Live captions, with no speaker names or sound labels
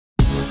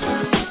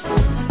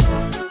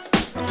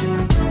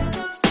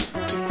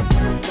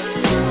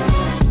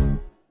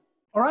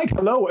All right,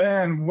 hello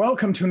and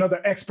welcome to another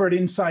Expert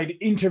Insight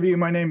interview.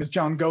 My name is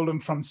John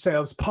Golden from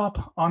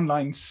SalesPOP,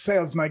 online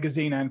sales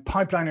magazine and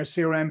Pipeliner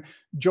CRM,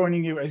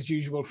 joining you as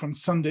usual from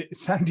San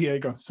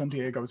Diego. San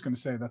Diego, I was going to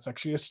say that's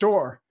actually a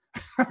store.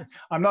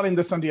 I'm not in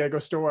the San Diego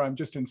store, I'm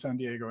just in San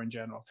Diego in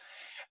general.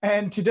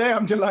 And today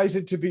I'm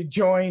delighted to be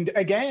joined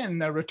again,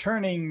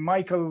 returning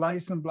Michael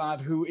Licenblat,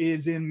 who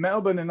is in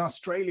Melbourne in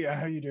Australia.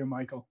 How are you doing,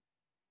 Michael?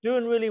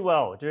 Doing really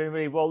well,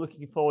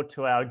 Looking forward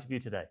to our interview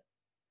today.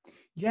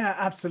 Yeah,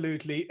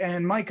 absolutely.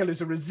 And Michael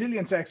is a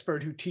resilience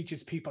expert who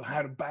teaches people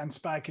how to bounce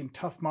back in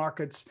tough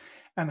markets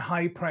and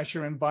high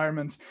pressure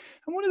environments.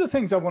 And one of the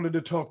things I wanted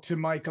to talk to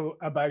Michael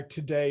about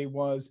today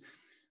was,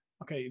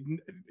 okay,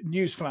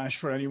 newsflash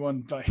for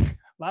anyone, like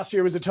last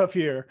year was a tough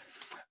year.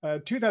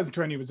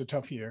 2020 was a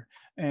tough year.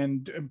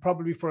 And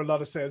probably for a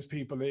lot of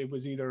salespeople, it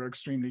was either an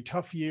extremely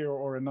tough year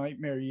or a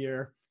nightmare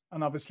year.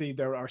 And obviously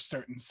there are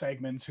certain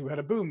segments who had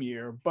a boom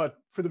year, but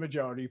for the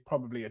majority,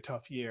 probably a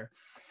tough year.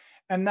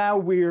 And now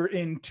we're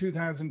in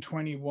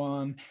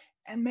 2021,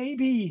 and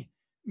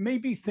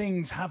maybe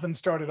things haven't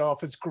started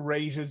off as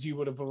great as you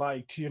would have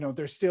liked. You know,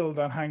 there's still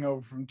that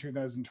hangover from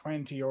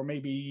 2020, or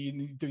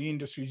maybe the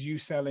industries you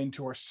sell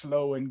into are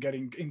slow in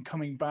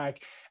coming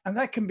back. And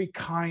that can be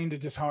kind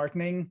of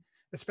disheartening,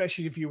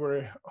 especially if you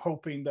were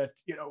hoping that,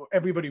 you know,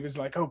 everybody was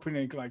like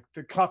hoping like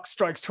the clock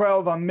strikes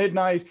 12 on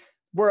midnight,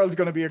 world's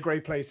going to be a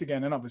great place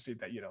again. And obviously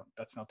that, you know,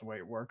 that's not the way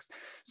it works.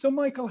 So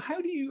Michael,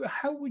 how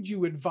would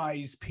you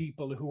advise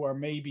people who are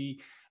maybe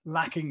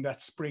lacking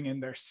that spring in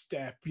their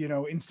step, you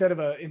know, instead of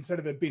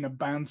it being a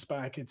bounce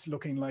back, it's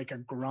looking like a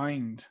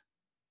grind?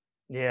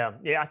 Yeah.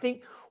 I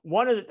think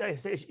one of the,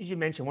 as you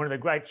mentioned, one of the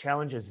great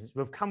challenges is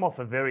we've come off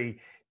a very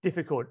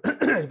difficult,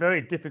 very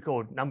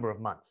difficult number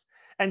of months,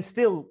 and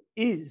still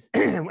is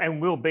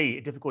and will be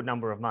a difficult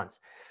number of months.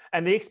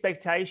 And the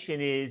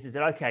expectation is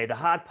that, okay, the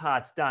hard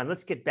part's done,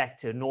 let's get back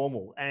to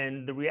normal.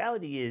 And the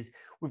reality is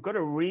we've got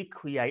to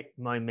recreate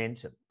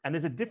momentum. And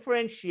there's a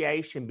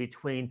differentiation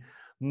between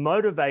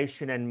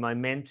motivation and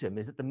momentum,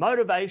 is that the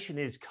motivation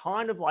is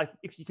kind of like,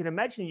 if you can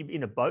imagine you're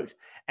in a boat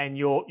and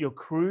you're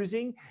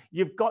cruising,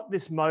 you've got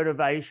this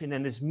motivation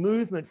and this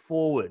movement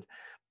forward.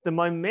 The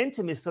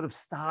momentum is sort of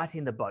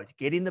starting the boat,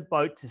 getting the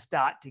boat to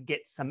start to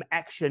get some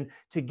action,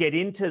 to get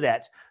into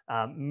that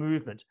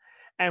movement.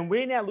 And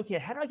we're now looking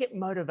at, how do I get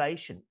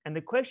motivation? And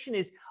the question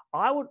is,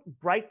 I would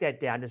break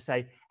that down to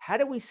say, how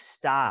do we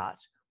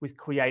start with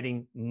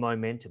creating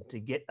momentum to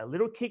get a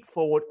little kick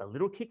forward, a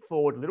little kick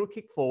forward, a little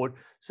kick forward,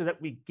 so that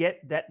we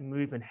get that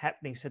movement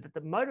happening, so that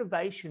the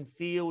motivation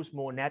feels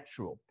more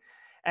natural.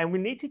 And we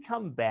need to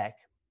come back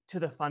to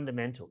the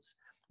fundamentals,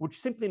 which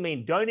simply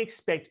mean don't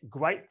expect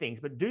great things,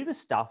 but do the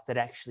stuff that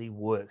actually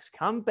works.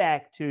 Come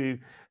back to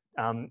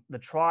the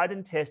tried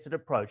and tested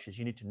approaches.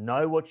 You need to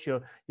know what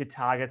your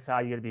targets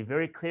are. You've got to be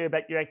very clear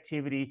about your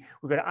activity.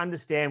 We've got to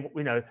understand what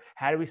we know.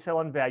 How do we sell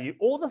on value?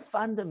 All the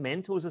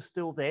fundamentals are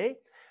still there,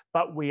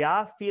 but we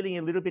are feeling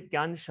a little bit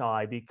gun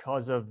shy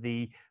because of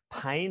the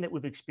pain that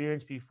we've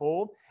experienced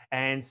before.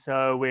 And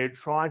so we're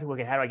trying to work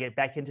out, how do I get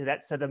back into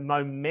that? So the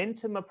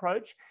momentum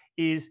approach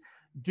is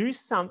do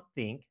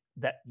something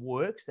that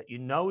works, that you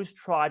know is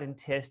tried and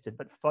tested,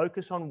 but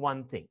focus on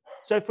one thing.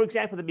 So for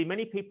example, there'll be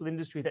many people in the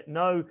industry that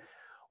know,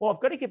 well, I've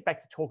got to get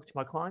back to talking to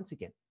my clients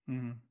again.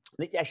 Mm-hmm.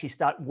 Let's actually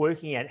start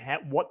working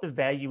out what the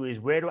value is.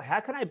 How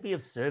can I be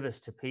of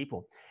service to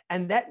people?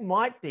 And that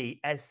might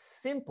be as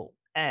simple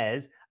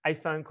as a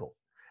phone call,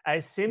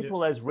 as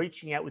simple as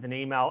reaching out with an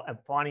email and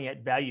finding out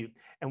value.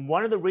 And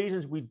one of the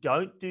reasons we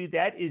don't do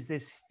that is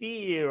this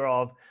fear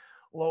of,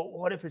 well,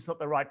 what if it's not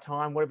the right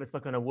time? What if it's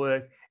not going to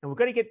work? And we've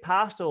got to get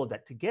past all of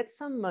that to get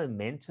some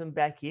momentum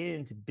back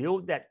in, to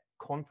build that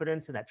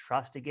confidence and that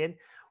trust again.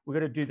 We've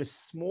got to do the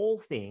small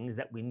things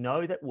that we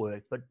know that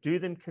work, but do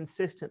them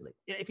consistently.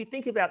 If you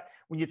think about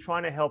when you're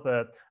trying to help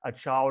a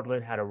child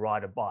learn how to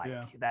ride a bike,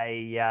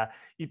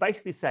 you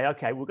basically say,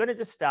 okay, we're going to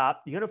just start,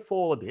 you're going to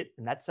fall a bit,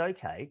 and that's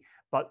okay,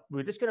 but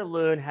we're just going to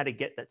learn how to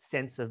get that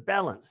sense of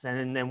balance.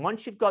 And then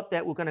once you've got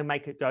that, we're going to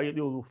make it go a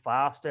little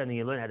faster, and then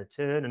you learn how to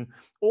turn and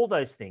all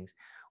those things.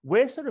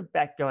 We're sort of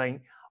back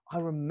going, I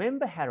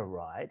remember how to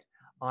ride.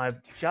 I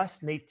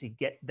just need to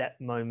get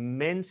that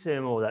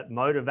momentum or that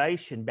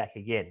motivation back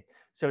again.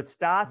 So it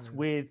starts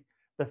with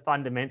the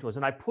fundamentals.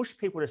 And I push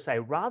people to say,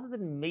 rather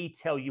than me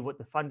tell you what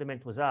the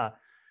fundamentals are,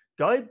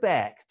 go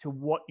back to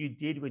what you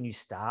did when you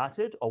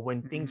started or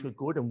when things were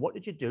good, and what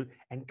did you do,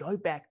 and go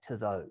back to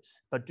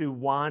those. But do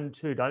one,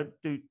 two, don't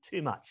do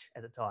too much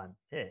at a time.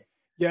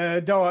 Yeah,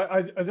 no,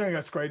 I think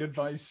that's great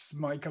advice,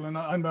 Michael. And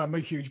I'm a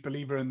huge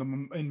believer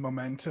in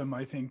momentum.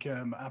 I think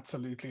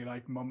absolutely,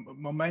 like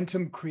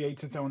momentum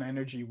creates its own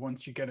energy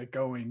once you get it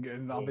going.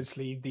 And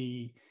obviously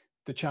the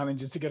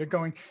challenge is to get it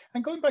going.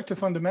 And going back to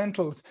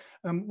fundamentals,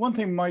 one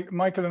thing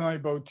Michael and I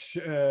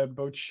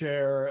both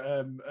share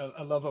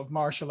a love of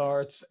martial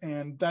arts,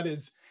 and that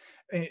is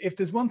if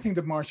there's one thing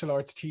that martial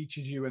arts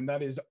teaches you, and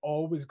that is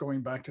always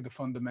going back to the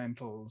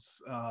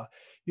fundamentals.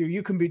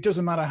 You can be,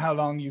 doesn't matter how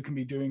long you can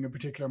be doing a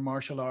particular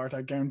martial art,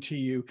 I guarantee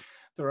you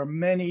there are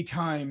many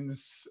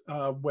times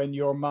when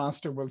your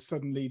master will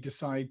suddenly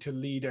decide to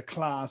lead a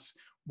class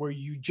where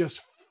you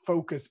just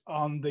focus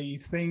on the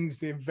things,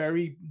 the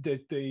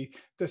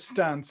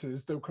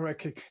stances, the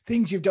correct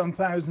things you've done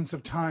thousands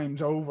of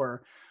times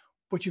over.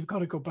 But you've got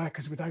to go back,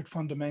 because without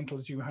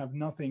fundamentals, you have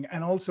nothing.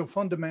 And also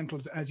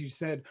fundamentals, as you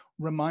said,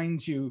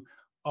 reminds you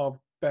of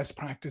best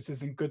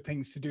practices and good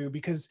things to do.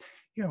 Because,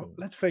 you know,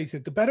 let's face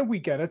it, the better we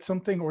get at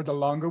something, or the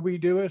longer we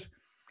do it,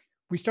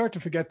 we start to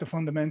forget the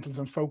fundamentals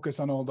and focus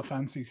on all the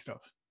fancy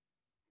stuff.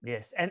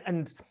 Yes, and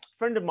a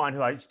friend of mine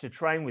who I used to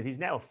train with, he's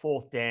now a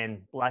 4th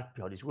Dan black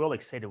belt. He's well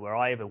exceeded where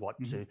I ever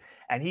got to.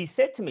 And he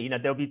said to me, you know,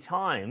 there'll be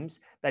times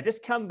they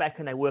just come back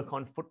and they work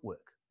on footwork.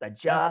 They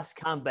just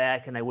come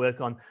back and they work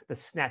on the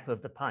snap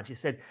of the punch. He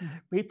said,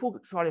 people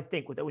try to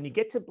think that when you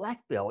get to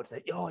black belt,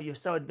 that, oh, you're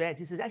so advanced.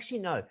 He says, actually,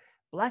 no,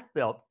 black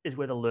belt is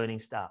where the learning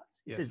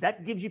starts. He says,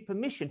 that gives you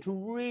permission to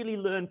really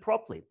learn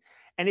properly.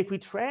 And if we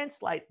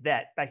translate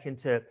that back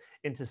into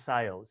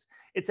sales,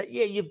 it's that,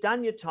 yeah, you've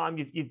done your time,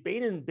 you've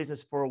been in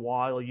business for a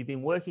while, or you've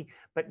been working,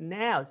 but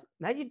now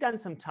you've done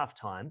some tough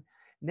time.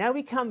 Now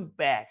we come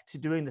back to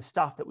doing the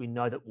stuff that we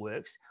know that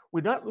works. We're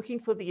not looking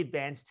for the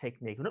advanced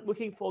technique. We're not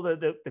looking for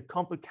the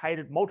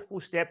complicated multiple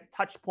step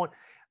touch point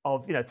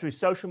of, you know, through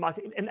social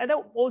marketing. And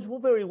that was all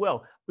very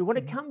well. We want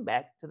to come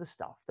back to the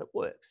stuff that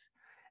works.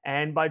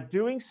 And by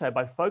doing so,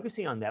 by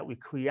focusing on that, we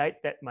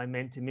create that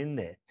momentum in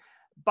there.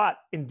 But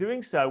in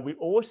doing so, we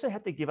also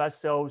have to give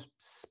ourselves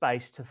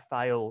space to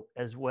fail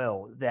as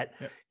well. That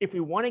if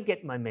we want to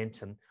get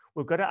momentum,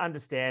 we've got to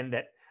understand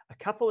that a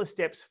couple of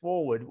steps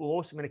forward will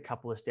also mean a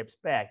couple of steps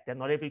back, that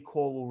not every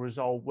call will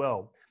resolve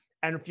well.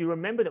 And if you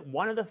remember that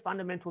one of the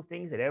fundamental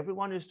things that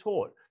everyone is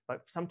taught,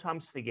 but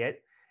sometimes forget,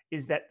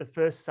 is that the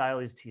first sale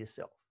is to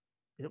yourself.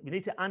 We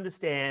need to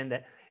understand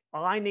that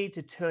I need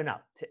to turn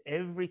up to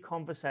every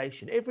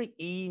conversation, every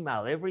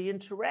email, every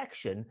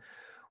interaction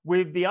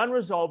with the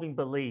unresolving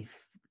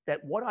belief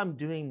that what I'm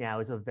doing now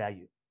is of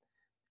value.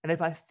 And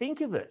if I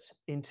think of it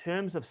in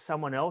terms of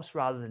someone else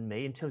rather than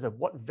me, in terms of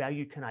what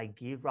value can I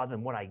give rather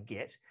than what I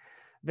get,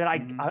 then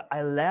I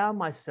allow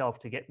myself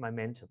to get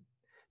momentum.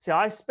 So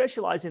I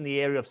specialize in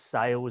the area of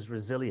sales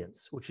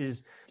resilience, which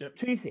is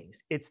two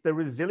things. It's the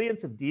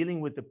resilience of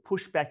dealing with the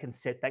pushback and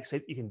setback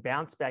so you can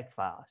bounce back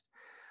fast.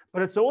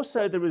 But it's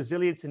also the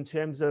resilience in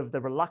terms of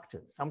the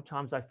reluctance.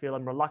 Sometimes I feel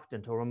I'm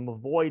reluctant, or I'm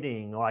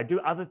avoiding, or I do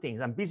other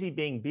things. I'm busy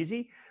being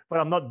busy, but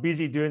I'm not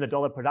busy doing the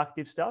dollar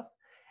productive stuff.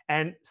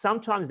 And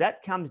sometimes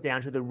that comes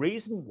down to the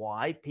reason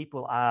why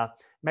people are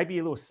maybe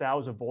a little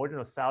sales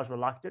avoidant or sales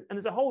reluctant. And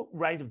there's a whole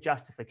range of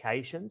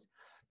justifications,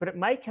 but it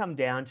may come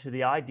down to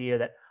the idea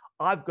that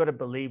I've got to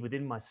believe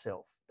within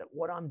myself that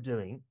what I'm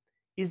doing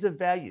is of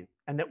value.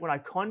 And that when I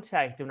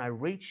contact, when I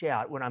reach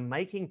out, when I'm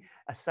making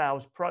a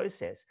sales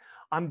process,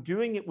 I'm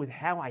doing it with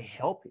how I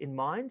help in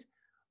mind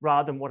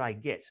rather than what I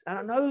get. And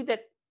I know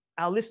that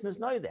our listeners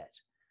know that.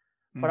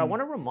 But I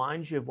want to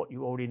remind you of what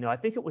you already know. I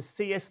think it was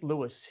C.S.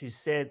 Lewis who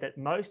said that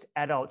most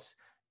adults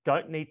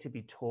don't need to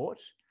be taught,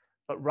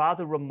 but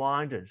rather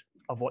reminded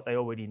of what they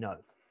already know.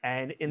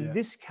 And in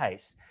this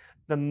case,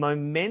 the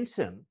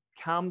momentum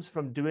comes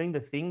from doing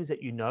the things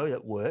that you know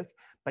that work,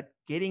 but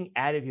getting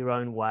out of your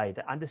own way,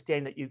 to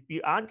understand that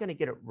you aren't going to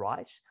get it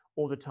right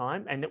all the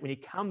time. And that when you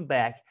come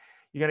back,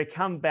 you're going to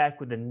come back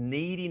with the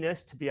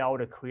neediness to be able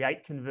to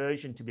create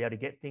conversion, to be able to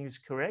get things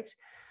correct.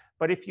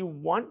 But if you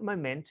want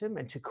momentum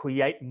and to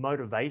create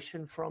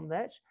motivation from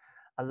that,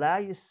 allow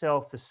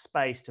yourself the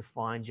space to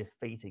find your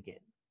feet again.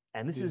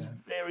 And this is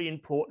very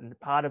important.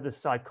 Part of the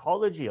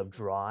psychology of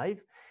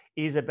drive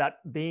is about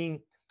being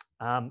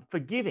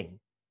forgiving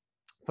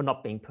for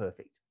not being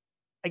perfect.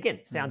 Again,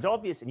 sounds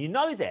obvious and you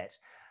know that,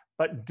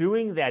 but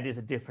doing that is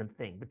a different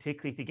thing,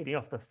 particularly if you're getting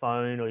off the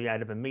phone or you're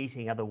out of a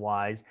meeting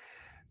otherwise,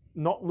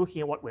 not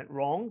looking at what went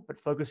wrong,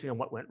 but focusing on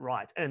what went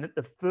right. And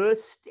the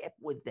first step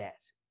with that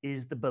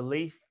is the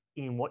belief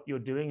in what you're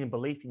doing and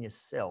belief in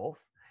yourself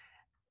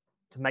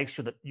to make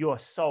sure that you're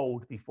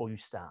sold before you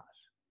start.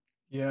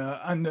 Yeah,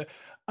 and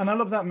I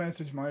love that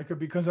message, Michael,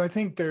 because I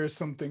think there's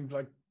something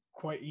like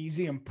quite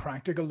easy and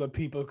practical that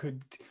people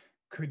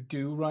could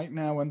do right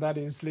now, and that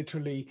is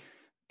literally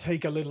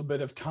take a little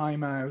bit of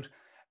time out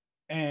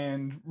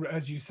and,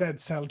 as you said,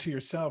 sell to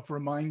yourself.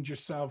 Remind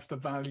yourself the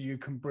value you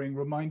can bring.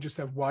 Remind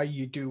yourself why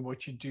you do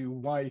what you do,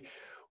 why,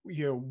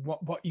 you know,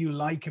 what you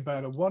like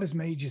about it, what has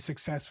made you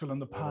successful in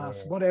the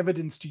past, what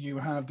evidence do you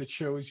have that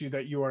shows you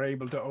that you are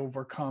able to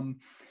overcome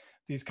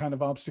these kind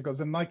of obstacles.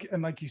 And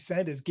like you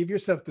said, is give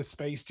yourself the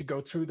space to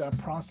go through that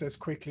process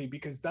quickly,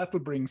 because that'll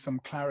bring some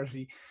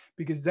clarity,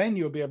 because then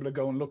you'll be able to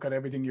go and look at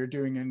everything you're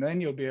doing, and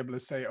then you'll be able to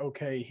say,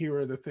 okay, here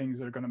are the things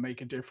that are going to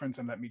make a difference,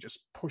 and let me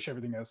just push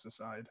everything else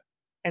aside.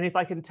 And if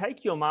I can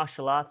take your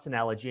martial arts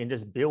analogy and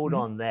just build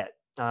on that,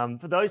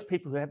 for those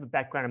people who have a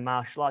background in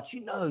martial arts,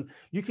 you know,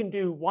 you can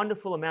do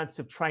wonderful amounts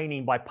of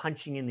training by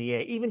punching in the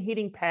air, even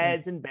hitting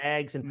pads and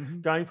bags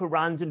and going for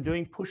runs and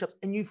doing push-ups,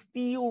 and you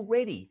feel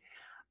ready.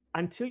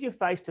 until you're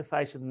face to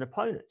face with an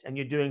opponent and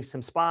you're doing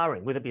some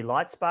sparring, whether it be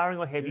light sparring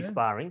or heavy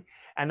sparring.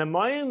 And the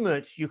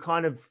moment you're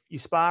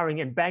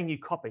sparring and bang, you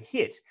cop a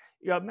hit,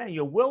 you go, man,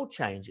 your world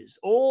changes.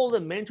 All the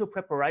mental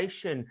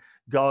preparation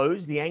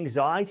goes, the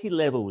anxiety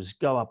levels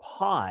go up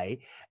high,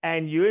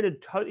 and you're in a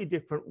totally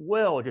different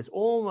world. It's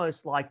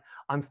almost like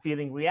I'm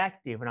feeling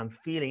reactive and I'm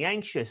feeling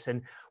anxious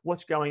and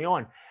what's going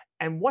on.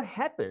 And what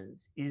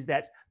happens is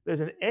that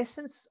there's an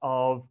essence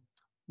of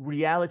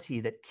reality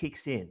that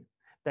kicks in,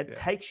 that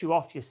takes you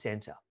off your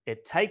center.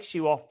 It takes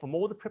you off from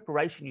all the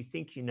preparation you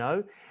think you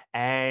know,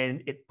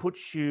 and it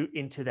puts you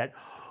into that,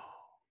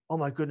 oh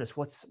my goodness,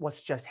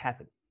 what's just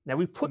happened? Now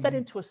we put that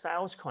into a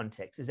sales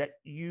context, is that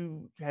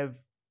you've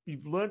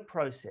learned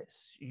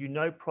process, you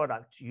know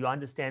product, you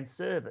understand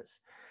service.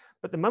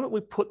 But the moment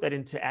we put that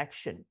into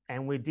action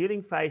and we're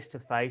dealing face to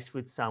face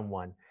with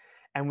someone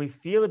and we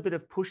feel a bit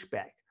of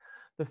pushback,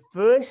 the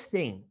first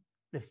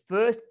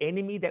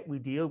enemy that we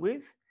deal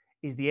with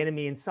is the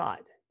enemy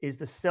inside, is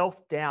the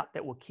self-doubt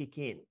that will kick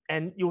in.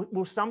 And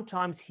we'll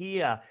sometimes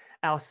hear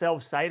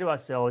ourselves say to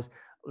ourselves,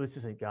 this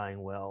isn't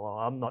going well, or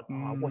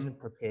I wasn't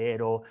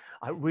prepared, or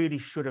I really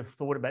should have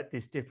thought about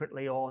this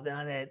differently, or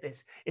no,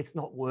 it's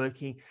not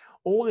working.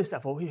 All this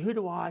stuff, or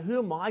who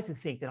am I to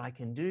think that I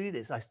can do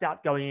this? I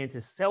start going into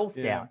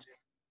self-doubt.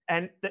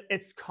 And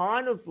it's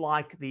kind of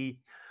like the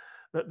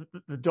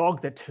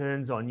dog that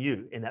turns on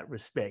you in that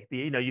respect.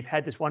 You've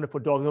had this wonderful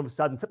dog, and all of a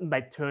sudden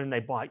something they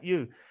bite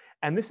you.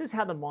 And this is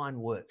how the mind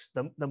works.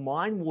 The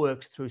mind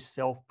works through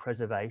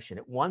self-preservation.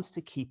 It wants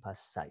to keep us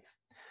safe.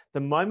 The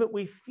moment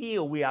we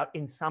feel we are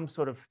in some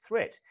sort of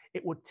threat,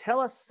 it will tell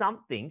us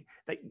something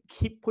that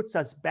puts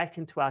us back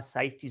into our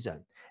safety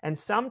zone. And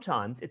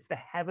sometimes it's the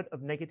habit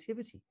of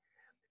negativity.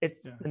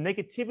 The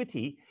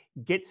negativity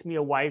gets me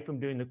away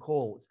from doing the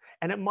calls.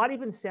 And it might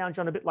even sound,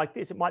 John, a bit like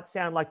this. It might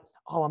sound like,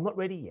 oh, I'm not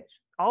ready yet.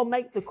 I'll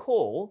make the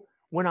call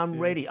when I'm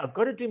ready. I've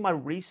got to do my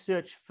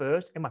research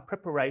first and my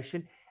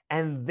preparation,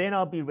 and then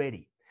I'll be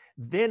ready.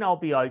 Then I'll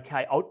be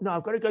okay.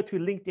 I've got to go through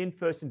LinkedIn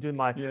first and do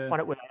my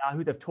find out where they are,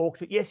 who they've talked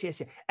to. Yes.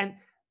 And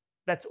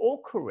that's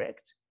all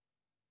correct.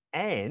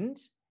 And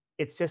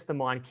it's just the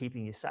mind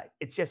keeping you safe.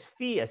 It's just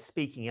fear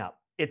speaking up.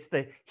 It's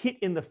the hit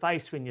in the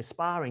face when you're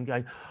sparring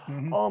going,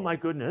 oh my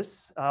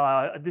goodness,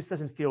 this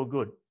doesn't feel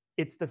good.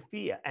 It's the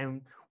fear.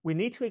 And we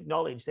need to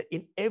acknowledge that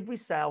in every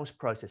sales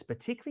process,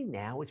 particularly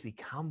now as we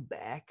come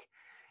back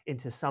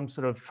into some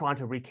sort of trying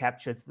to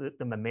recapture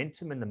the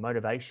momentum and the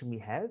motivation we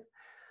have,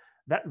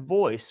 that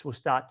voice will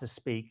start to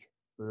speak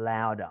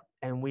louder.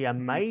 And we are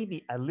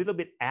maybe a little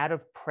bit out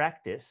of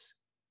practice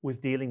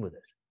with dealing with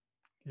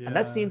it. And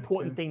that's the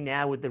important thing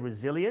now with the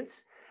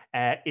resilience,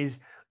 is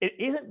it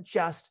isn't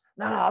just,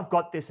 no, I've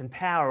got this and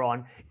power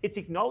on. It's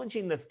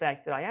acknowledging the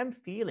fact that I am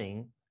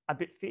feeling a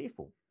bit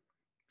fearful.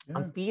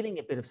 I'm feeling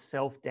a bit of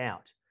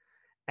self-doubt.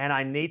 And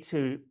I need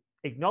to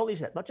acknowledge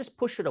that, not just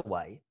push it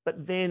away,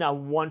 but then I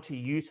want to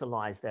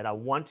utilize that. I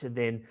want to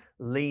then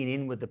lean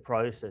in with the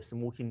process,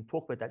 and we can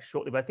talk about that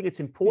shortly. But I think it's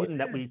important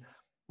that we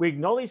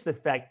acknowledge the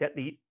fact that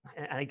and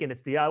again,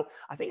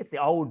 I think it's the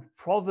old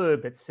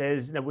proverb that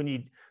says, when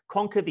you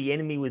conquer the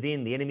enemy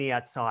within, the enemy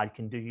outside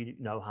can do you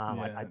no harm.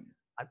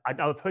 I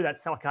know I've heard that.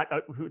 I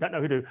don't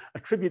know who to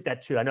attribute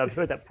that to. I know I've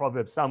heard that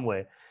proverb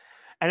somewhere.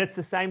 And it's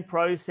the same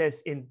process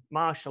in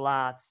martial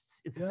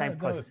arts. It's the same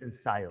process in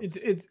sales.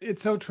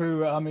 It's so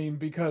true. I mean,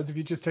 because if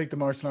you just take the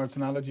martial arts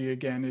analogy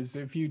again, is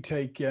if you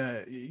take,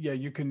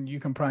 you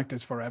can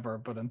practice forever,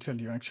 but until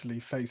you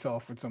actually face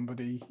off with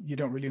somebody, you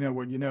don't really know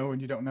what you know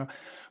and you don't know.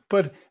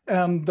 But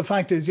the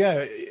fact is,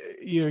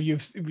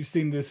 we've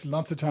seen this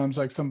lots of times.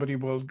 Like somebody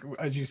will,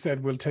 as you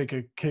said, will take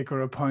a kick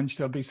or a punch.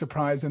 They'll be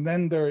surprised, and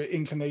then their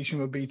inclination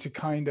will be to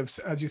kind of,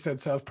 as you said,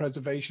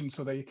 self-preservation.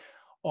 So they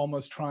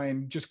almost try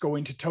and just go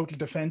into total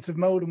defensive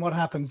mode. And what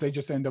happens? They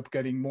just end up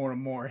getting more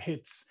and more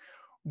hits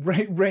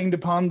rained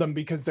upon them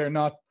because they're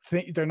not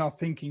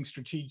thinking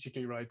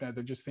strategically right now.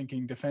 They're just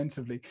thinking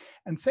defensively.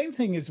 And same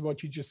thing is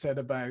what you just said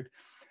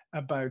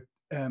about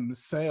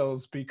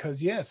sales,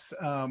 because yes,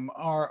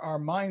 our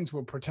minds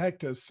will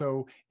protect us.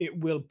 So it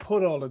will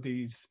put all of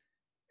these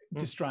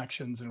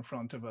distractions in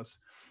front of us.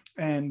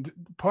 And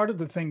part of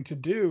the thing to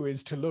do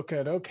is to look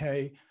at,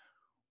 okay,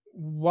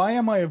 why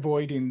am I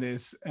avoiding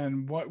this?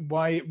 And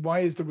why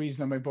is the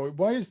reason I'm avoiding?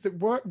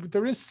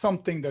 There is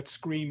something that's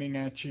screaming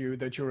at you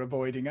that you're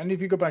avoiding. And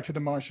if you go back to the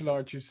martial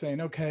arts, you're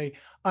saying, okay,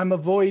 I'm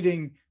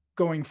avoiding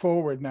going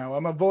forward now.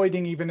 I'm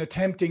avoiding even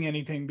attempting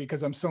anything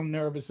because I'm so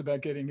nervous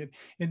about getting it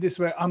in this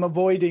way. I'm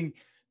avoiding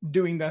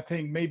doing that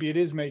thing. Maybe it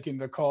is making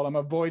the call. I'm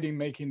avoiding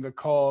making the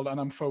call, and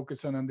I'm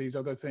focusing on these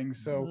other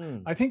things.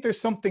 So I think there's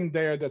something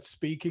there that's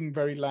speaking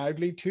very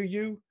loudly to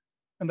you.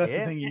 And that's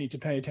the thing you need to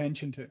pay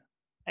attention to.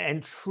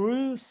 And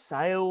true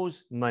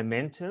sales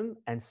momentum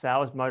and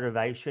sales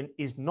motivation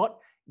is not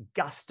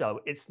gusto.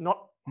 It's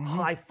not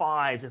high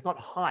fives. It's not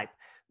hype.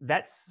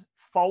 That's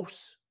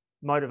false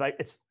motivate.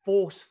 It's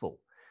forceful.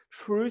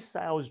 True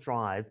sales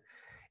drive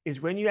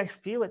is when you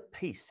feel at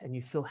peace and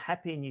you feel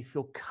happy and you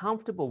feel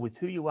comfortable with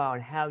who you are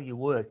and how you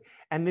work.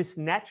 And this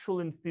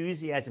natural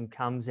enthusiasm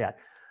comes out.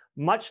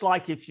 Much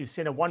like if you've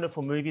seen a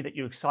wonderful movie that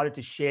you're excited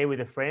to share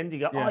with a friend, you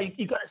go, oh, Yeah.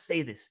 you got to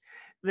see this.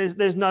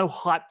 There's no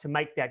hype to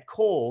make that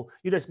call.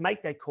 You just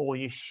make that call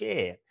and you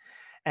share.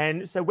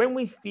 And so when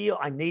we feel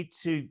I need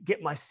to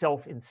get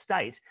myself in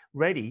state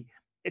ready,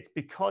 it's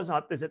because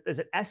there's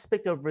an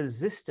aspect of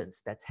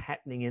resistance that's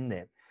happening in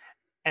there.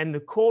 And the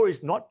core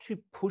is not to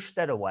push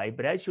that away,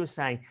 but as you were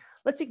saying,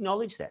 let's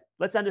acknowledge that.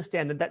 Let's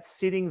understand that that's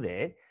sitting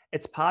there.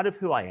 It's part of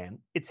who I am.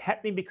 It's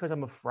happening because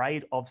I'm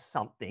afraid of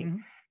something. Mm-hmm.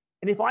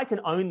 And if I can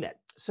own that,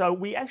 so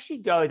we actually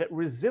go that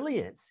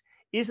resilience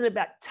isn't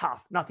about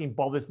tough, nothing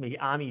bothers me,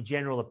 army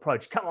general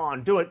approach. Come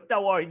on, do it.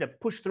 Don't worry,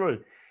 push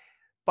through.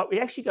 But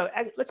we actually go,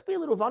 let's be a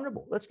little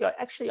vulnerable. Let's go,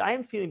 actually, I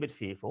am feeling a bit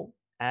fearful.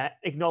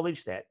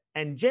 Acknowledge that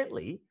and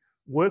gently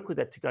work with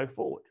that to go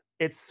forward.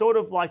 It's sort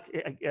of like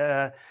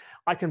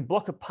I can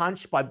block a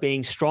punch by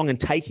being strong and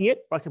taking it,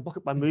 or I can block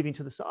it by moving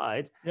to the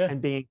side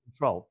and being in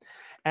control.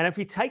 And if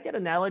you take that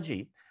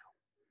analogy,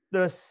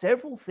 there are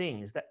several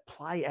things that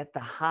play at the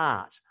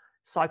heart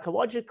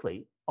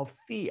psychologically of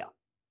fear.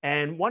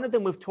 And one of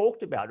them we've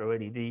talked about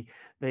already,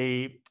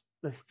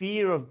 the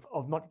fear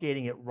of not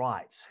getting it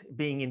right,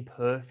 being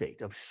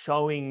imperfect, of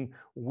showing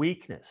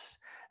weakness.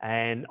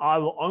 And I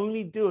will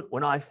only do it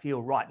when I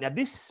feel right. Now,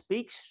 this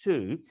speaks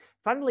to,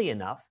 funnily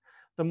enough,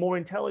 the more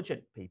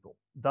intelligent people.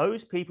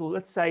 Those people,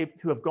 let's say,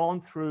 who have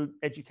gone through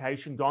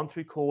education, gone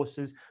through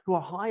courses, who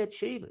are high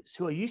achievers,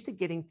 who are used to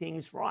getting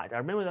things right. I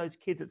remember those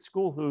kids at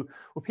school who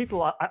were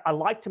people I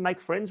like to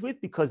make friends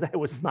with because they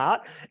were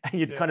smart and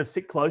you'd kind of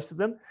sit close to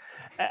them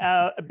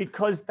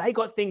because they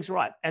got things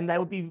right. And they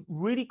would be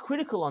really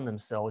critical on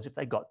themselves if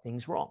they got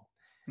things wrong.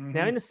 Mm-hmm.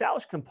 Now, in the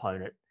sales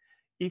component,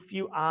 if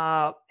you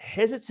are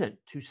hesitant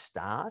to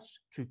start,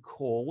 to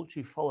call,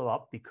 to follow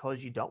up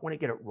because you don't want to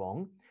get it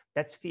wrong,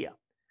 that's fear.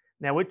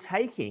 Now, we're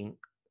taking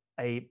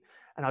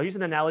and I'll use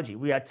an analogy,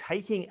 we are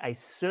taking a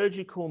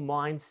surgical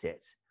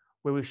mindset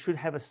where we should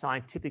have a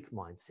scientific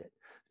mindset.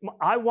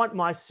 I want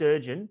my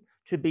surgeon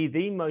to be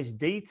the most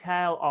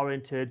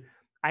detail-oriented,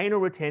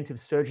 anal retentive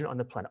surgeon on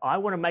the planet. I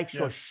want to make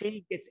sure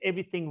she gets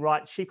everything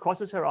right. She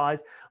crosses her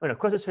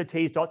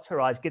T's, dots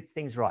her I's, gets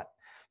things right.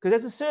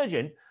 Because as a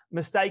surgeon,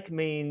 mistake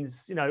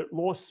means,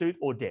 lawsuit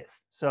or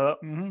death. So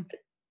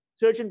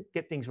surgeon,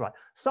 get things right.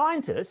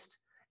 Scientist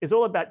is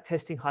all about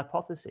testing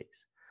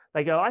hypotheses.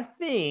 They go, I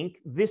think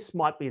this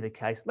might be the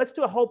case. Let's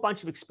do a whole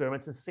bunch of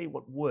experiments and see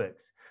what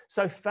works.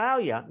 So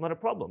failure, not a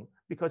problem,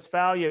 because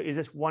failure is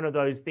just one of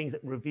those things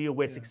that reveal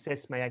where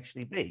success may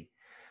actually be.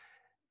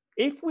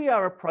 If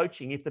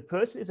the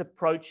person is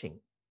approaching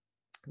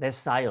their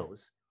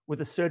sales with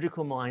a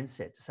surgical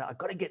mindset to say, I've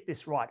got to get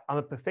this right. I'm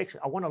a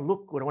perfectionist. I want to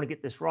look good. I want to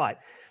get this right.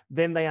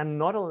 Then they are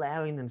not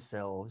allowing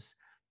themselves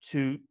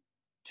to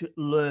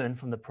learn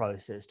from the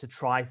process, to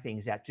try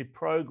things out, to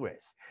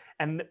progress.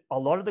 And a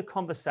lot of the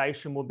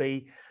conversation will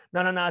be,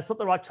 no, it's not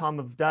the right time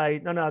of day.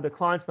 No, the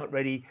client's not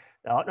ready.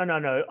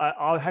 No,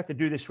 I'll have to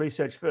do this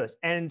research first.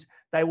 And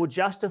they will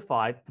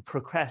justify the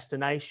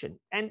procrastination.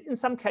 And in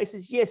some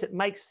cases, yes, it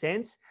makes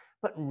sense,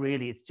 but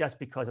really it's just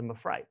because I'm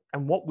afraid.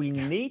 And what we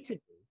need to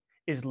do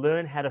is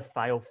learn how to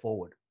fail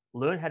forward.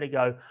 Learn how to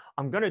go,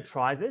 I'm going to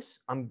try this.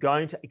 I'm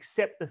going to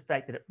accept the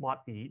fact that it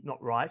might be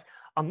not right.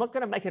 I'm not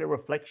going to make it a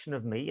reflection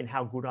of me and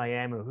how good I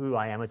am or who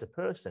I am as a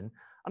person.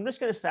 I'm just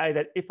going to say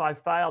that if I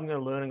fail, I'm going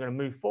to learn, I'm going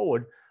to move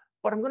forward,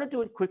 but I'm going to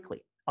do it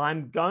quickly.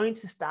 I'm going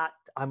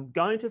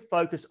to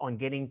focus on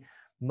getting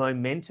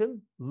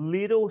momentum,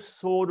 little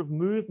sort of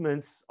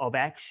movements of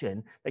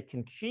action that can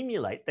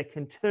accumulate, that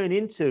can turn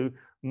into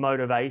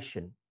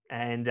motivation.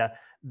 And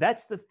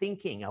that's the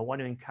thinking I want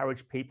to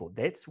encourage people.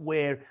 That's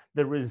where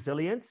the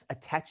resilience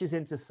attaches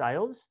into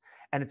sales.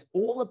 And it's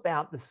all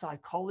about the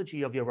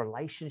psychology of your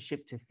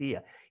relationship to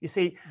fear. You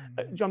see,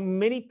 John,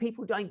 many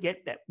people don't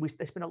get that.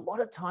 They spend a lot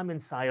of time in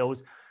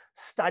sales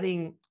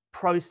studying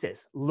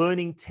process,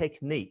 learning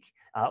technique,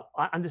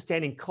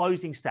 understanding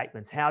closing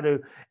statements,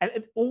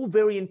 and all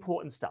very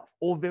important stuff,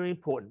 all very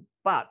important.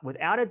 But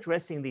without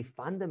addressing the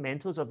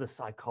fundamentals of the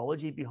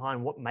psychology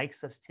behind what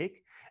makes us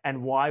tick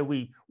and why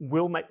we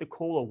will make the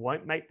call or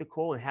won't make the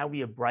call and how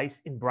we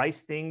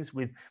embrace things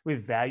with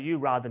value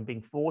rather than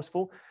being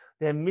forceful,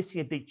 they're missing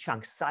a big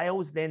chunk.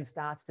 Sales then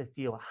starts to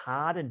feel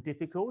hard and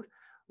difficult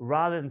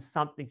rather than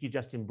something you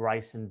just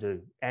embrace and do.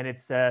 And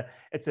it's a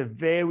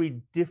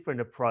very different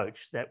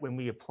approach that when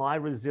we apply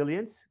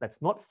resilience,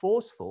 that's not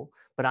forceful,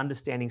 but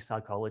understanding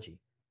psychology.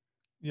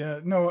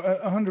 Yeah, no,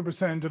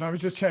 100%. And I was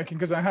just checking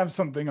because I have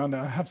something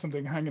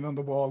hanging on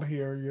the wall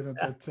here,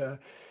 that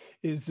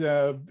is,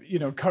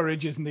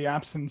 courage isn't the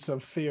absence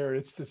of fear.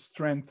 It's the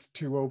strength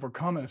to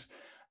overcome it.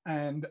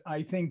 And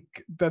I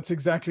think that's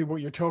exactly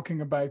what you're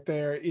talking about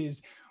there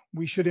is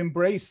we should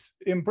embrace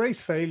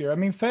failure. I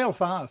mean, fail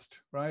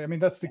fast, right? I mean,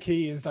 that's the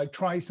key is like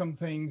try some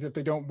things. If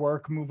they don't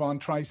work, move on,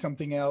 try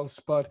something else.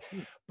 But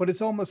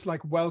it's almost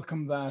like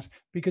welcome that,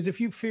 because if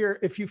you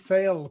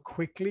fail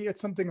quickly at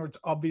something or it's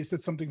obvious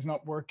that something's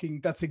not working,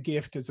 that's a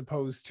gift as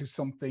opposed to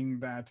something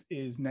that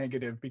is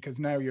negative, because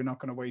now you're not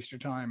going to waste your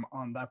time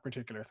on that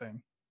particular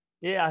thing.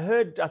 Yeah,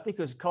 I think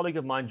it was a colleague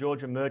of mine,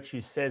 Georgia Murch,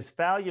 who says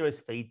failure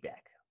is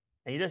feedback.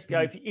 And you just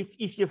go,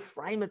 if you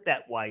frame it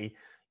that way,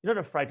 you're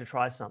not afraid to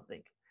try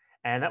something.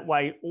 And that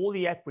way, all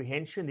the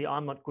apprehension, the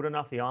I'm not good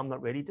enough, the I'm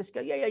not ready, just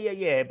go,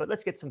 yeah, but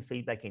let's get some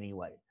feedback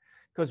anyway.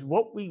 Because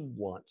what we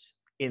want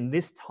in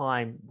this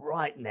time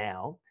right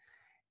now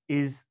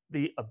is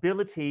the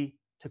ability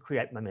to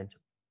create momentum.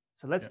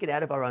 So let's get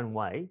out of our own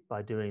way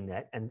by doing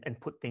that and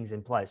put things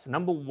in place. So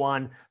number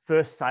one,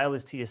 first sale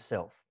is to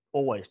yourself.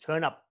 Always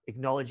turn up,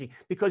 acknowledging,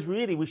 because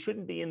really we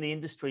shouldn't be in the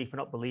industry if we're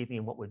not believing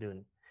in what we're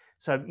doing.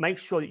 So make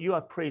sure that you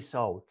are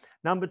pre-sold.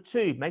 Number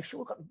two, make sure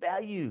we've got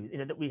value,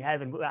 that we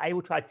have and we're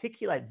able to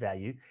articulate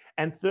value.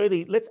 And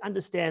thirdly, let's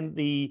understand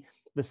the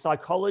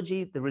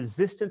psychology, the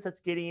resistance that's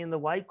getting in the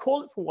way.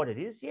 Call it for what it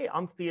is. Yeah,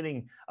 I'm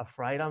feeling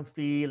afraid. I'm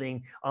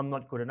feeling I'm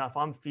not good enough.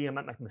 I'm feeling I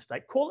might make a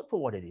mistake. Call it for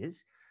what it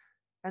is,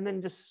 and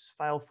then just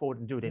fail forward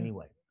and do it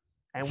anyway.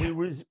 And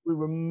we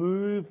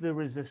remove the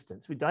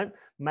resistance. We don't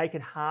make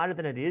it harder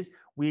than it is.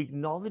 We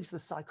acknowledge the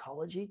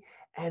psychology,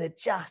 and it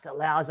just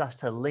allows us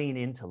to lean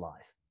into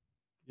life.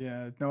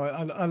 Yeah, no,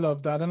 I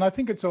love that. And I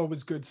think it's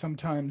always good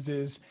sometimes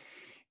is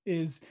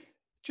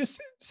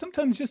just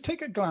sometimes just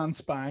take a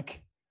glance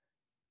back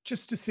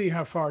just to see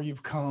how far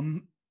you've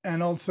come,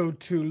 and also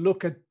to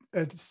look at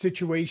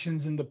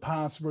situations in the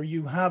past where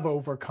you have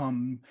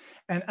overcome.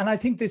 And I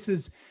think this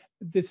is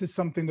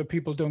something that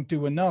people don't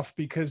do enough,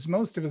 because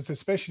most of us,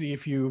 especially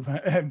if you've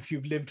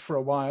lived for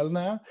a while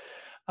now,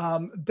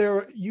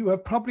 you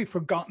have probably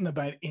forgotten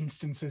about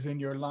instances in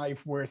your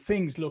life where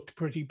things looked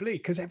pretty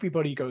bleak, because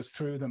everybody goes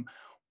through them.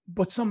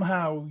 But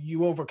somehow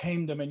you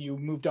overcame them and you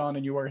moved on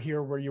and you are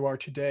here where you are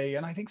today.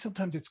 And I think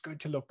sometimes it's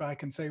good to look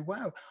back and say,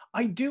 wow,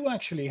 I do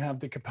actually have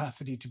the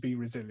capacity to be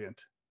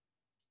resilient.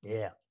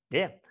 Yeah.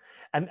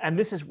 And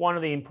this is one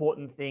of the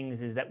important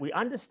things, is that we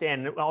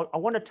understand, I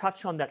want to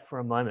touch on that for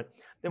a moment,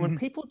 that when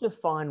people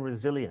define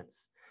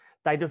resilience,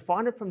 they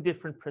define it from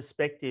different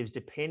perspectives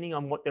depending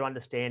on what their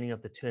understanding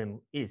of the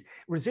term is.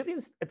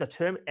 Resilience, at the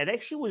term, it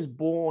actually was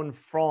born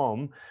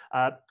from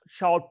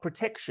child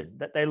protection,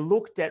 that they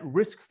looked at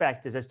risk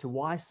factors as to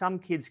why some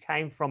kids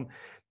came from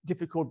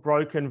difficult,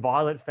 broken,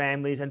 violent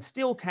families and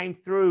still came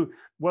through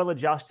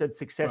well-adjusted,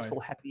 successful,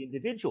 happy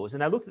individuals.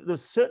 And they looked at the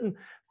certain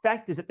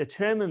factors that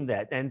determined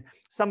that. And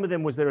some of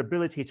them was their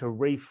ability to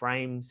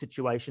reframe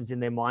situations in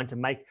their mind to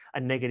make a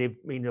negative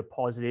mean a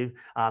positive.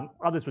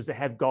 Others was to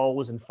have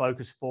goals and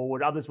focus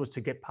forward. Others was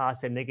to get past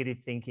their negative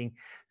thinking.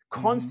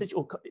 Constant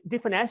or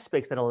different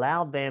aspects that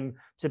allowed them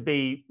to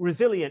be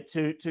resilient,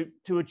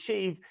 to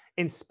achieve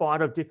in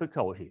spite of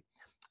difficulty.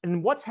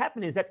 And what's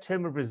happened is that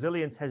term of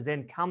resilience has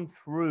then come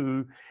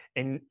through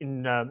in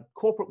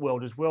corporate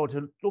world as well,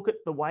 to look at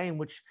the way in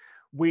which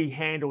we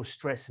handle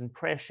stress and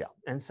pressure.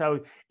 And so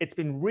it's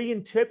been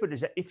reinterpreted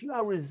that if you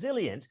are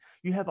resilient,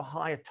 you have a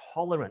higher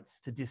tolerance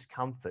to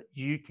discomfort.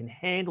 You can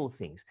handle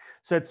things.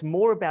 So it's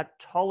more about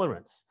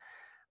tolerance.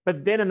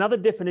 But then another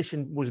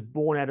definition was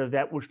born out of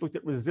that, which looked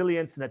at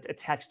resilience and it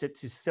attached it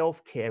to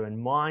self-care and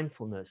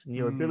mindfulness and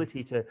your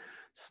ability to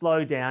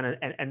slow down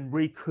and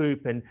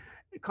recoup, and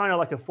kind of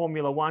like a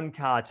Formula One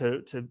car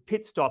to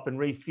pit stop and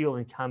refuel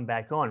and come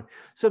back on.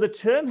 So the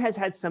term has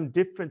had some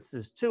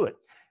differences to it.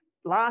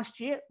 Last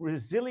year,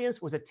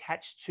 resilience was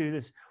attached to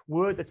this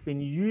word that's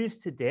been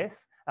used to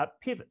death,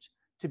 pivot,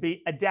 to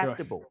be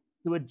adaptable,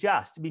 to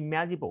adjust, to be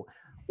malleable.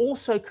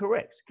 Also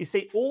correct. You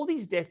see, all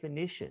these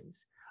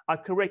definitions are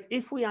correct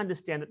if we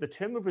understand that the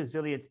term of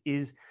resilience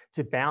is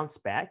to bounce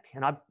back.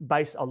 And I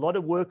base a lot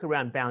of work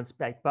around bounce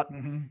back. But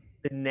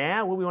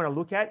now what we want to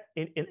look at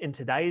in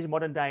today's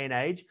modern day and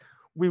age,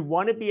 we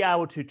want to be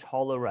able to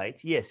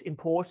tolerate. Yes,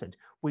 important.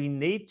 We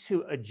need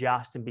to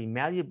adjust and be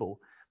malleable.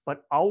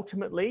 But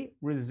ultimately,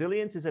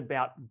 resilience is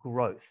about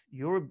growth,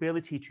 your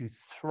ability to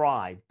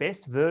thrive,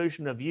 best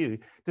version of you,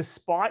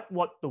 despite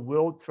what the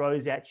world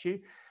throws at you,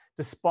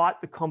 despite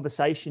the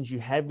conversations you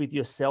have with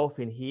yourself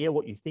in here,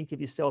 what you think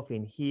of yourself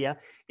in here.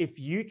 If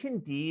you can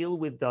deal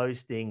with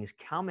those things,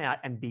 come out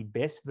and be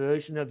best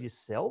version of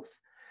yourself,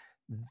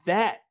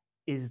 that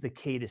is the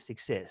key to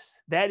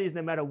success. That is,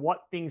 no matter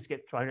what things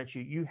get thrown at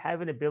you, you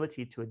have an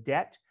ability to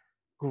adapt,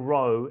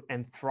 grow,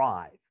 and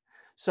thrive.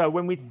 So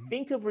when we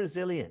think of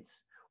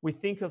resilience, we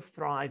think of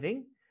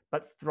thriving,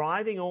 but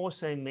thriving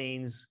also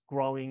means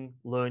growing,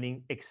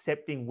 learning,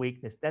 accepting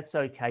weakness. That's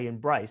okay,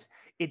 embrace.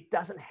 It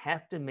doesn't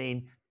have to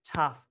mean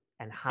tough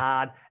and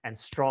hard and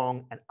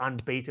strong and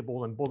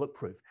unbeatable and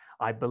bulletproof.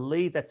 I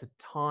believe that's a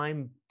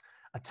time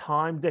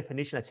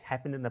definition that's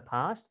happened in the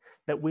past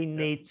that we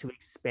need to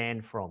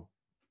expand from.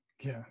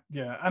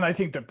 Yeah. And I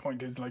think the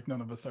point is, like,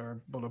 none of us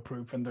are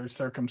bulletproof, and there's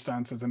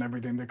circumstances and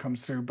everything that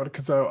comes through. But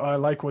because I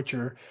like what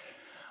you're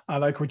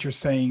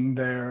saying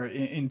there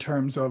in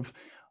terms of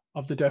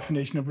the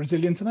definition of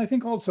resilience. And I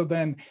think also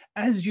then,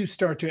 as you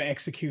start to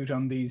execute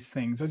on these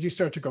things, as you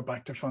start to go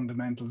back to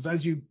fundamentals,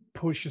 as you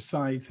push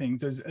aside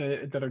things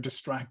that are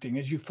distracting,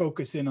 as you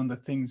focus in on the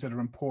things that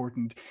are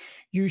important,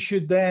 you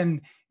should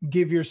then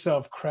give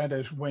yourself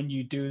credit when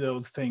you do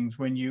those things,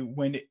 when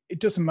it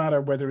doesn't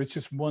matter whether it's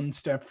just one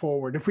step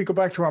forward. If we go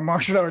back to our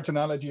martial arts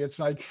analogy, it's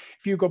like,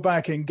 if you go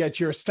back and get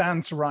your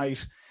stance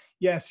right,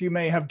 Yes, you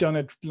may have done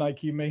it,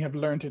 like you may have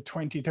learned it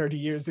 20, 30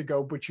 years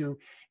ago, but you've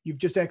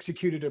just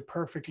executed it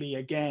perfectly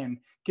again.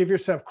 Give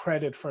yourself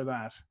credit for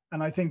that.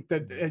 And I think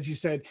that, as you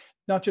said,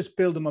 not just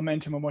build the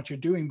momentum on what you're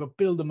doing, but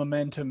build the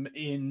momentum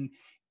in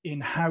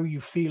how you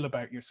feel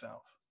about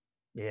yourself.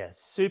 Yeah,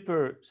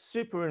 super,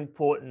 super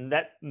important.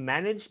 That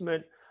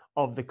management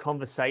of the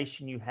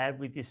conversation you have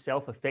with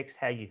yourself affects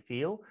how you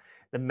feel.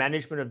 The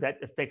management of that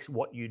affects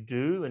what you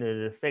do, and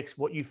it affects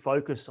what you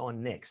focus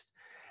on next.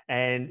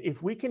 And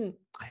if we can,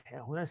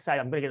 I'm going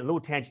to get a little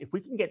tangent. If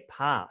we can get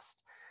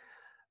past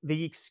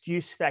the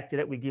excuse factor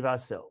that we give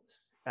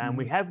ourselves,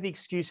 we have the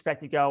excuse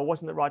factor, go, it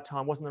wasn't the right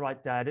time, wasn't the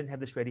right day, I didn't have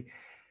this ready.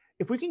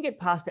 If we can get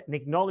past that and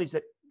acknowledge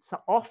that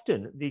so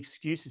often the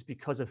excuse is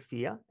because of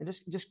fear, and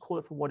just call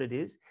it for what it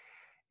is,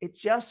 it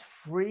just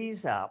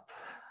frees up.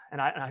 And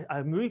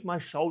I move my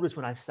shoulders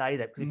when I say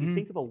that, because if you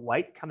think of a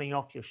weight coming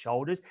off your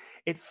shoulders,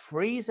 it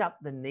frees up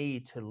the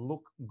need to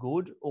look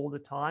good all the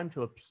time,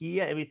 to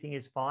appear everything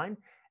is fine,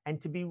 and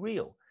to be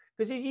real.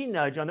 Because you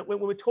know, John, that when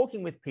we're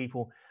talking with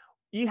people,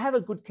 you have a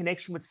good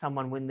connection with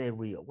someone when they're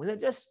real, when they're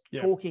just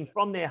talking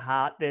from their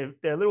heart, they're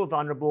a little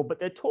vulnerable, but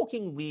they're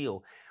talking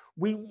real.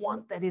 We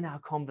want that in our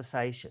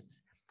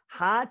conversations.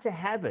 Hard to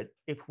have it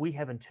if we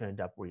haven't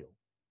turned up real.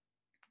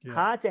 Yeah.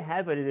 Hard to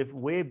have it if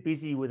we're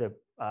busy with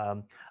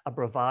a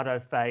bravado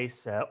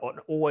face,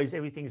 or always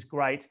everything's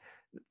great,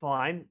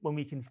 fine, when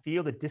we can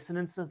feel the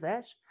dissonance of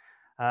that.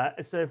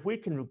 So if we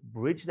can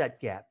bridge that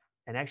gap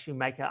and actually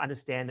make her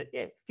understand that,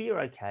 yeah, fear,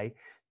 okay,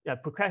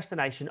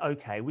 procrastination,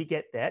 okay, we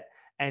get that,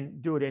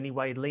 and do it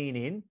anyway, lean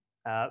in,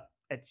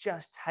 it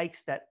just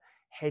takes that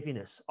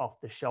heaviness off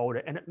the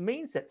shoulder. And it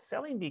means that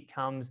selling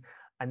becomes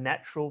a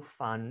natural,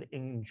 fun,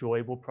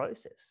 enjoyable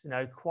process. You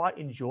know, quite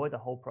enjoy the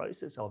whole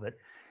process of it,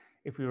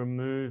 if we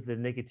remove the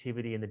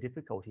negativity and the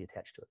difficulty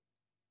attached to it.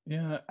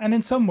 Yeah. And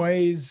in some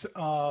ways,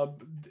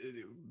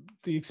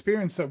 the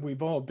experience that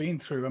we've all been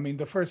through, I mean,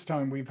 the first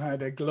time we've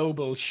had a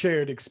global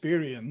shared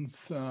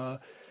experience,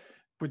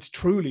 which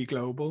truly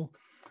global,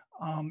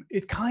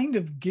 it kind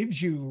of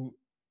gives you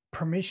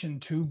permission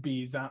to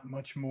be that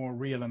much more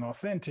real and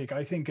authentic.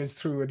 I think as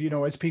through it, you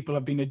know, as people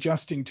have been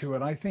adjusting to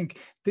it, I think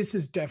this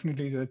is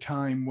definitely the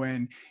time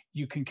when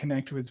you can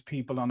connect with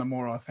people on a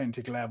more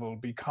authentic level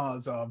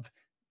because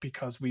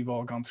we've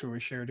all gone through a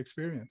shared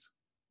experience.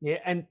 Yeah,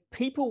 and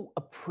people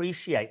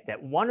appreciate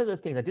that. One of the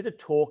things, I did a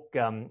talk,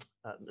 a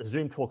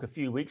Zoom talk a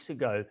few weeks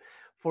ago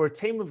for a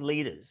team of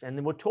leaders, and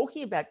then we're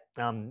talking about,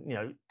 you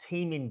know,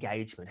 team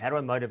engagement. How do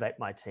I motivate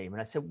my team?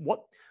 And I said,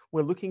 what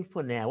we're looking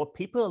for now, what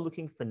people are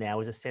looking for now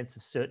is a sense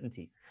of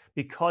certainty,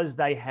 because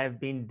they have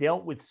been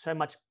dealt with so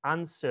much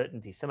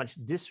uncertainty, so much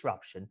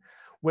disruption.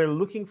 We're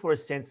looking for a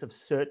sense of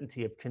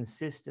certainty, of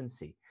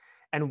consistency.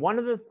 And one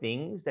of the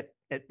things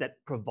that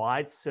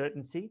provides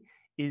certainty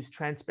is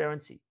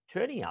transparency,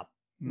 turning up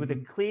with a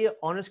clear,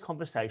 honest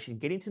conversation,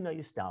 getting to know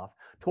your staff,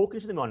 talking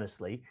to them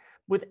honestly,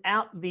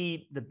 without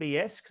the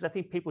BS, because I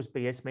think people's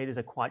BS meters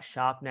are quite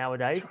sharp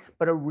nowadays,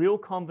 but a real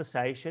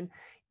conversation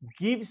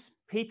gives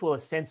people a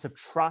sense of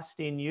trust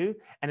in you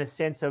and a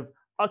sense of,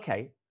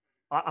 okay,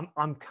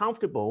 I'm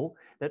comfortable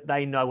that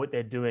they know what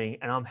they're doing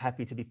and I'm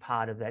happy to be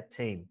part of that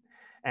team.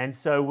 And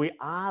so we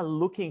are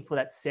looking for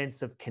that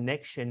sense of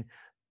connection,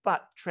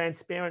 but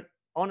transparent,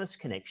 honest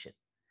connection.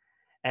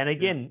 And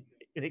again,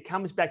 it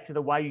comes back to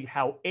the way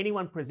how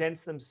anyone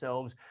presents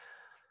themselves.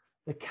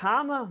 The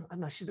calmer,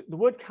 the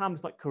word calm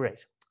is not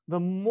correct. The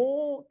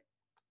more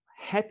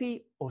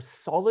happy or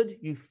solid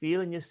you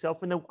feel in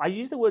yourself, and I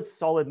use the word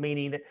solid,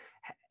 meaning that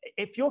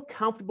if you're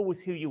comfortable with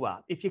who you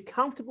are, if you're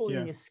comfortable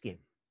in your skin,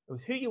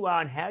 with who you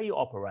are and how you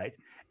operate,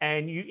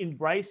 and you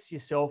embrace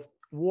yourself,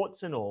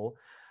 warts and all,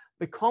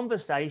 the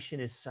conversation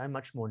is so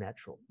much more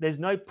natural. There's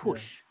no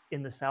push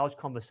in the sales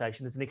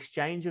conversation. There's an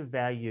exchange of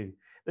value.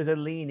 There's a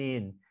lean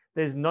in.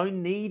 There's no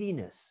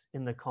neediness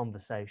in the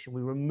conversation.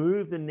 We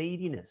remove the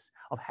neediness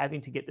of having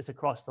to get this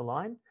across the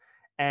line,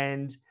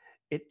 and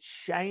it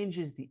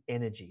changes the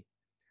energy.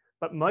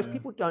 But most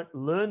people don't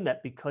learn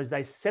that because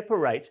they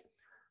separate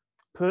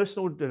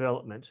personal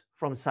development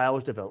from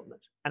sales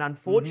development. And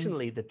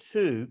unfortunately,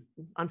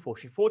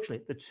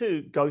 fortunately, the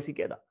two go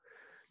together,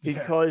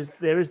 because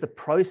there is the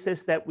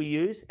process that we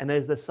use and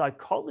there's the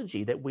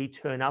psychology that we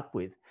turn up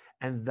with,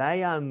 and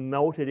they are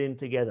melted in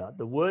together.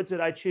 The words that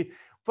I choose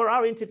for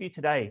our interview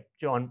today,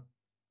 John,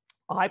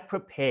 I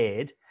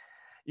prepared,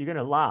 you're going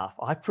to laugh,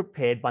 I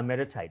prepared by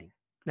meditating.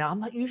 Now, I'm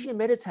not usually a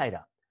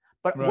meditator,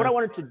 but what I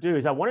wanted to do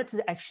is I wanted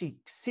to actually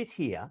sit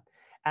here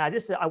and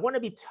I want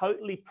to be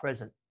totally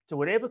present to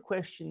whatever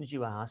questions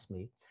you ask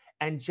me,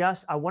 and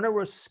I want to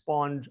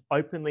respond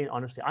openly and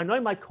honestly. I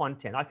know my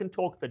content. I can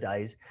talk for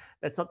days.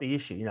 That's not the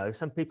issue. You know,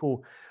 some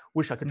people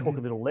wish I could talk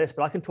a little less,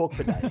 but I can talk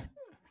for days.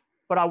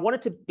 But I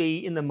wanted to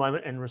be in the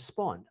moment and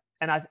respond.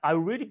 And I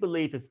really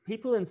believe if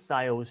people in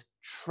sales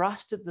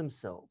trust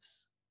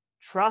themselves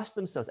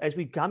as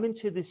we come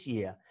into this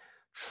year,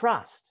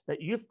 trust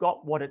that you've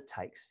got what it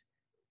takes.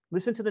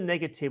 Listen to the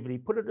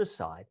negativity, put it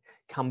aside,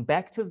 come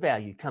back to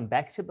value, come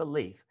back to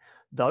belief.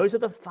 Those are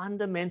the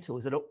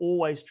fundamentals that are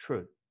always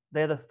true.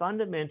 They're the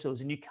fundamentals,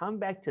 and you come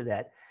back to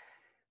that.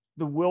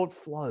 the world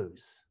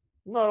flows.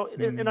 Not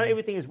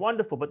everything is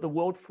wonderful, but the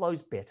world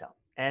flows better.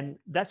 And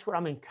that's what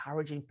I'm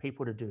encouraging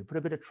people to do. Put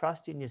a bit of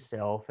trust in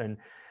yourself and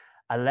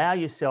allow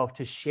yourself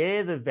to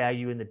share the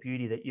value and the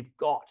beauty that you've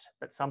got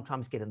that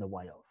sometimes get in the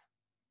way of.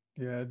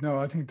 Yeah, no,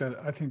 I think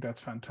that's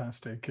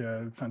fantastic.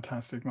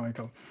 Fantastic,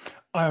 Michael.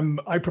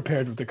 I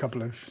prepared with a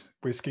couple of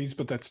whiskeys,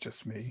 but that's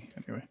just me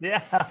anyway.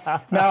 Yeah.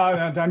 No,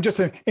 I'm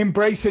just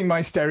embracing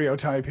my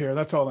stereotype here.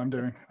 That's all I'm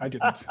doing. I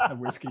didn't have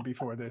whiskey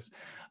before this.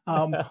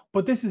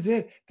 But this is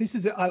it.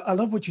 I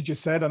love what you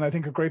just said. And I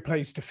think a great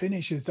place to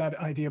finish is that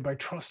idea by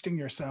trusting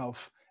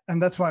yourself. And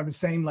that's why I was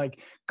saying,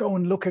 like, go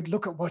and look at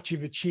what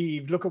you've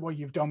achieved, look at what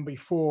you've done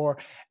before,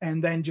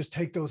 and then just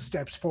take those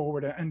steps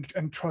forward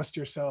and trust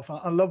yourself.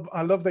 I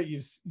love that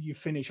you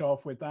finish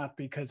off with that,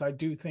 because I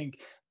do think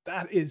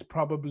that is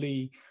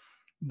probably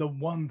the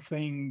one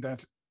thing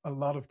that a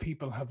lot of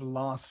people have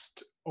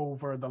lost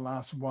over the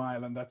last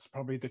while, and that's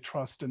probably the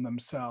trust in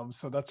themselves.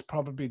 So that's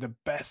probably the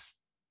best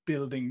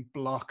building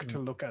block to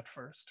look at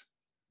first.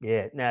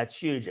 Yeah, no, it's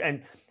huge.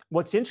 And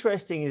what's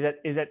interesting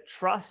is that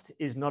trust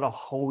is not a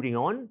holding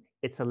on,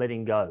 it's a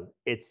letting go.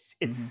 It's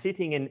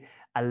sitting and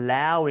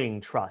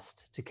allowing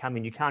trust to come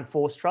in. You can't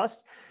force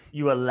trust.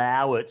 You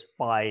allow it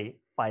by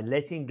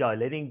letting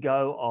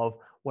go of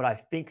what I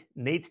think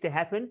needs to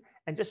happen,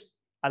 and just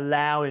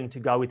allowing to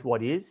go with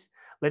what is,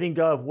 letting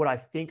go of what I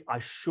think I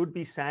should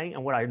be saying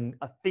and what I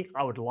think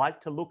I would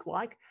like to look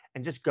like,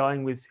 and just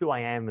going with who I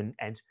am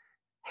and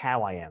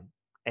how I am.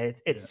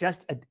 It's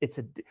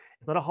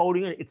not a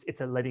holding it,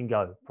 it's a letting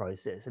go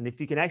process. And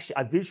if you can actually,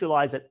 I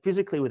visualize it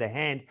physically with a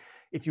hand.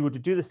 If you were to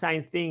do the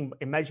same thing,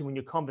 imagine when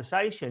your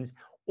conversations,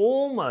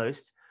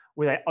 almost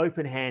with an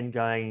open hand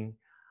going,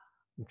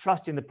 I'm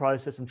trusting the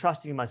process, I'm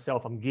trusting in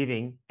myself, I'm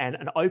giving, and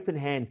an open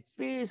hand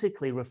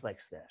physically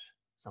reflects that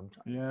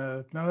sometimes.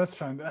 Yeah, no, that's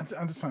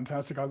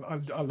fantastic.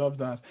 I love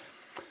that.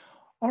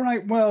 All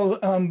right, well,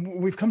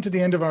 we've come to the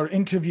end of our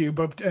interview,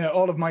 but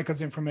all of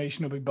Michael's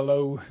information will be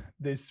below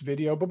this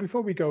video. But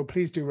before we go,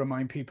 please do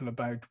remind people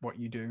about what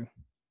you do.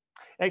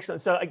 Excellent.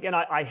 So again,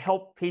 I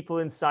help people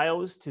in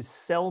sales to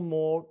sell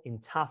more in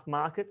tough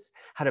markets,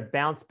 how to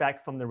bounce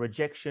back from the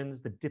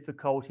rejections, the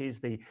difficulties,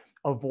 the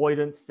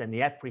avoidance and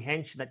the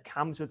apprehension that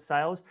comes with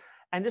sales,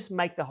 and just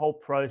make the whole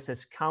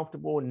process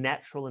comfortable,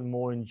 natural, and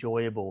more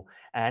enjoyable,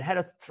 and how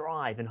to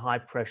thrive in high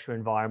pressure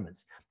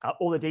environments.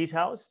 All the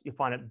details you'll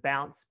find at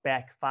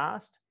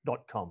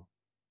bouncebackfast.com.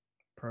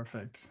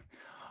 Perfect.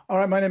 All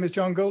right, my name is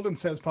John Golden,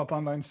 SalesPOP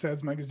Online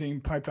Sales Magazine,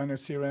 Pipeliner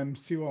CRM.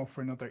 See you all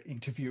for another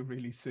interview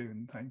really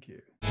soon. Thank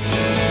you.